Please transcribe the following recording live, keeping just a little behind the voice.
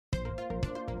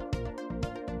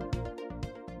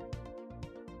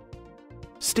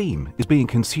Steam is being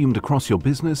consumed across your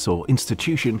business or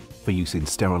institution for use in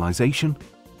sterilization,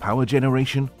 power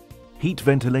generation, heat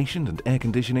ventilation and air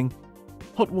conditioning,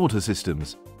 hot water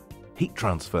systems, heat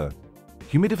transfer,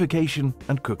 humidification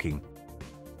and cooking.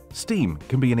 Steam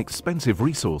can be an expensive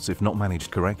resource if not managed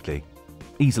correctly,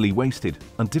 easily wasted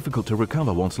and difficult to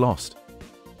recover once lost.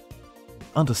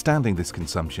 Understanding this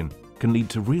consumption can lead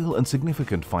to real and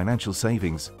significant financial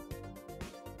savings,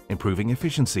 improving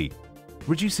efficiency,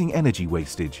 reducing energy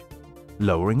wastage,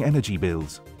 lowering energy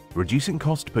bills, reducing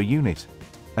cost per unit,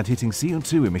 and hitting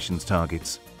CO2 emissions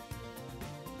targets.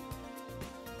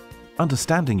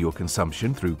 Understanding your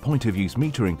consumption through point-of-use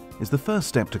metering is the first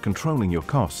step to controlling your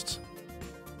costs.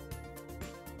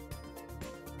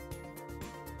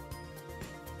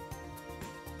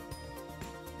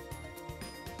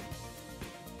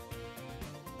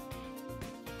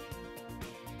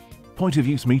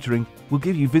 Point-of-use metering will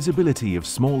give you visibility of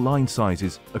small line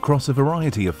sizes across a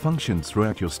variety of functions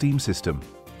throughout your steam system,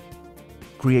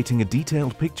 creating a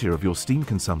detailed picture of your steam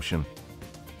consumption,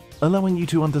 allowing you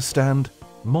to understand,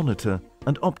 monitor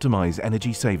and optimize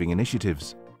energy-saving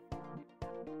initiatives.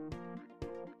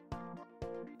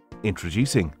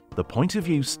 Introducing the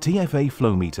Point-of-Use TFA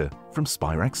Flowmeter from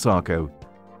Spirax Sarco.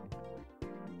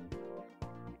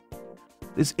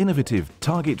 This innovative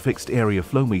target fixed area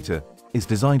flowmeter is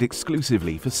designed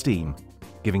exclusively for steam,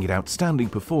 giving it outstanding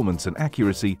performance and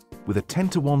accuracy with a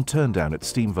 10-to-1 turndown at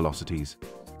steam velocities.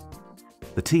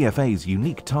 The TFA's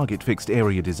unique target fixed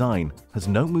area design has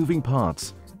no moving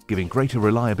parts, giving greater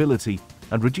reliability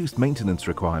and reduced maintenance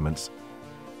requirements.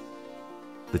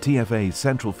 The TFA's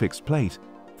central fixed plate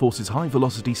forces high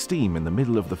velocity steam in the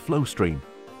middle of the flow stream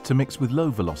to mix with low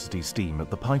velocity steam at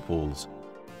the pipe walls.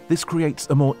 This creates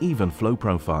a more even flow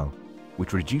profile,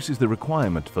 which reduces the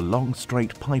requirement for long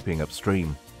straight piping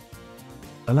upstream,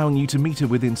 allowing you to meter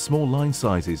within small line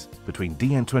sizes between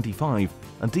DN25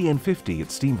 and DN50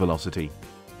 at steam velocity.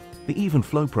 The even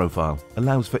flow profile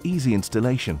allows for easy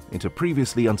installation into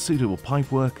previously unsuitable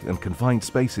pipework and confined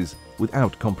spaces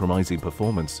without compromising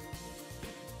performance.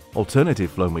 Alternative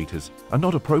flow meters are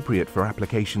not appropriate for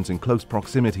applications in close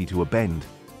proximity to a bend,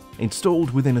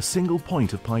 installed within a single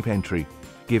point of pipe entry,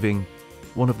 giving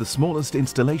one of the smallest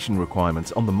installation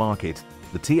requirements on the market.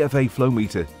 The TFA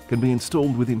Flowmeter can be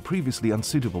installed within previously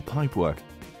unsuitable pipework,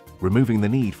 removing the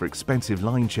need for expensive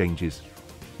line changes,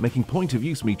 making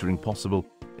point-of-use metering possible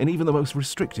in even the most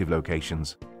restrictive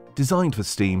locations. Designed for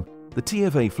steam, the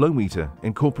TFA Flowmeter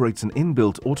incorporates an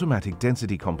inbuilt automatic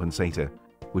density compensator,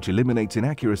 which eliminates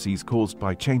inaccuracies caused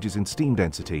by changes in steam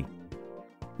density.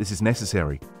 This is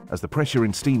necessary as the pressure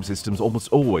in steam systems almost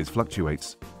always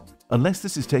fluctuates. Unless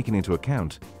this is taken into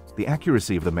account, the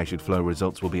accuracy of the measured flow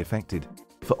results will be affected.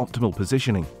 For optimal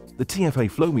positioning, the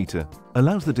TFA Flowmeter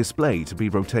allows the display to be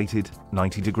rotated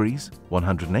 90 degrees,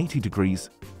 180 degrees,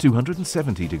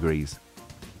 270 degrees.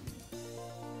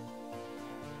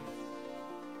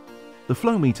 The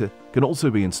Flowmeter can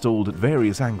also be installed at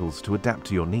various angles to adapt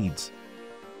to your needs.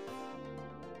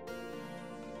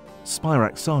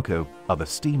 Spirax Sarco are the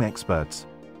steam experts.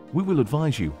 We will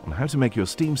advise you on how to make your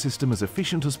steam system as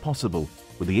efficient as possible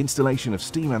with the installation of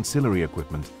steam ancillary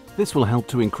equipment. This will help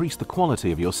to increase the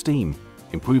quality of your steam,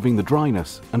 improving the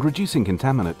dryness and reducing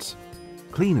contaminants.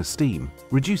 Cleaner steam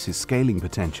reduces scaling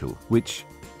potential, which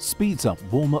speeds up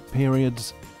warm-up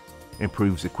periods,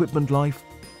 improves equipment life,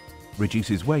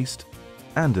 reduces waste,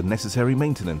 and unnecessary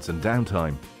maintenance and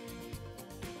downtime.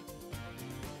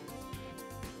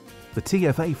 The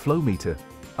TFA Flowmeter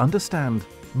understand,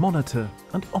 monitor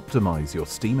and optimize your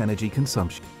steam energy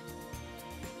consumption.